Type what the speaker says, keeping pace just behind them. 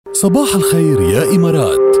صباح الخير يا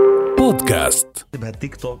إمارات بودكاست.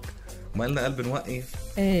 بهالتيك توك ما لنا قلب نوقف.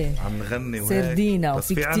 ايه عم نغني سردينا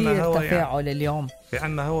وفي كتير تفاعل يعني. اليوم في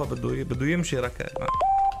عنا هوا بده يمشي ركض.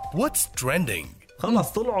 What's trending؟ خلص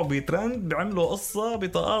طلعوا بترند بيعملوا قصة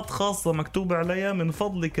بطاقات خاصة مكتوب عليها من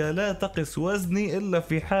فضلك لا تقس وزني إلا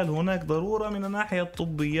في حال هناك ضرورة من الناحية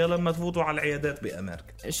الطبية لما تفوتوا على العيادات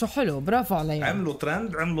بأمريكا. شو حلو، برافو عليهم. عملوا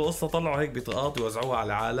ترند، عملوا قصة، طلعوا هيك بطاقات ويوزعوها على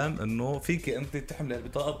العالم إنه فيك أنت تحمل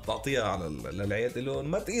البطاقات تعطيها على للعيادة اللي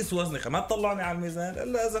ما تقيس وزني، ما تطلعني على الميزان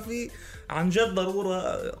إلا إذا في عن جد ضرورة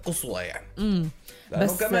قصوى يعني.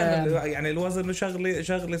 بس كمان يعني الوزن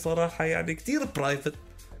شغلي صراحة يعني كتير برايفت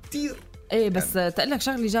كتير. ايه بس تقلك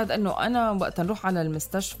شغلي جاد انه انا وقت نروح على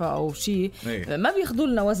المستشفى او شيء ما بياخدوا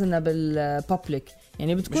لنا وزننا بالبابليك،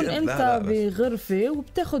 يعني بتكون انت بغرفه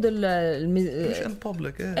وبتاخد مش ان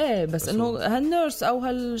بابليك. ايه بس انه هالنيرس او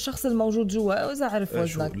هالشخص الموجود جوا اذا عرف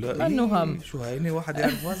وزنك انه هم شو هيني واحد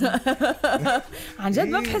يعرف وزن. عن جد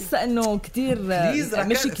ما بحس انه كتير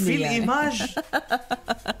مشكلة في الايماج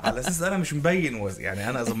على اساس انا مش مبين وزن، يعني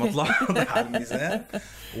انا اذا ما طلع على الميزان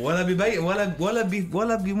ولا بيبين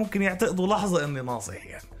ولا ممكن يعتقدوا لحظه اني ناصح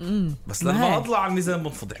يعني. بس لما اطلع على الميزان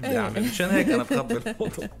بنفضح بدي اعمل، مشان هيك انا بخبر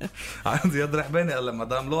الموضوع. عندي يد رحباني قال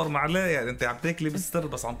مدام لور معليه، يعني انت عم تاكلي بالستر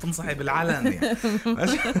بس عم تنصحي بالعلن يعني.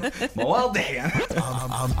 ما واضح يعني.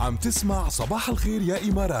 عم تسمع صباح الخير يا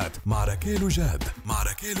إمارات مع ركيل وجاد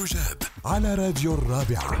على راديو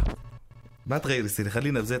الرابعة. ما تغير السيرة،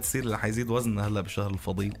 خلينا بزيت السيرة اللي حيزيد وزننا هلا بالشهر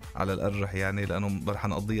الفضيل على الأرجح يعني، لأنه رح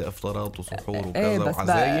نقضيها إفطارات وسحور وكذا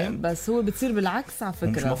وعزايم. بس هو بتصير بالعكس على فكرة،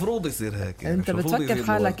 مش مفروض يصير هيك يعني. أنت بتفكر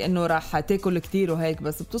حالك إنه رح تاكل كتير وهيك،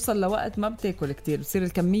 بس بتوصل لوقت ما بتاكل كتير، بتصير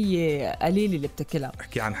الكمية قليلة اللي بتاكلها.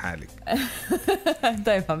 احكي عن حالك.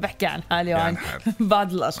 طيب بحكي عن حالي وعن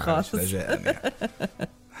بعض الأشخاص.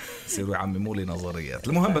 يصيروا يعمموا لي نظريات.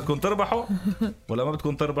 المهم بدكم تربحوا ولا ما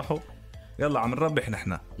بدكم تربحوا؟ يلا عم نربح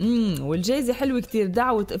نحن. والجائزة حلوة كتير،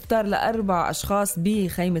 دعوة إفطار ل4 أشخاص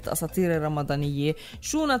بخيمة أساطير الرمضانية.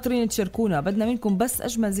 شو ناطرين تشاركونا؟ بدنا منكم بس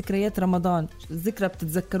أجمل ذكريات رمضان، ذكرى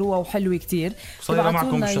بتتذكروها وحلوة كتير. صايرة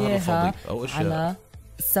معكم الشهر الفضيل أو إشياء على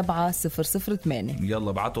 7008.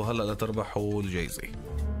 يلا بعتوا هلأ لتربحوا الجائزة.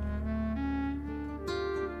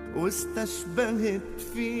 واستشبهت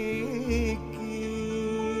فيكي،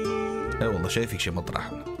 اي والله شايفك شي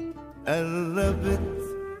مطرحنا. قربت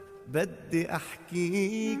بدي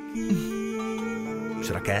احكيكي.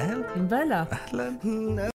 مش ركال؟ بلا أهلا.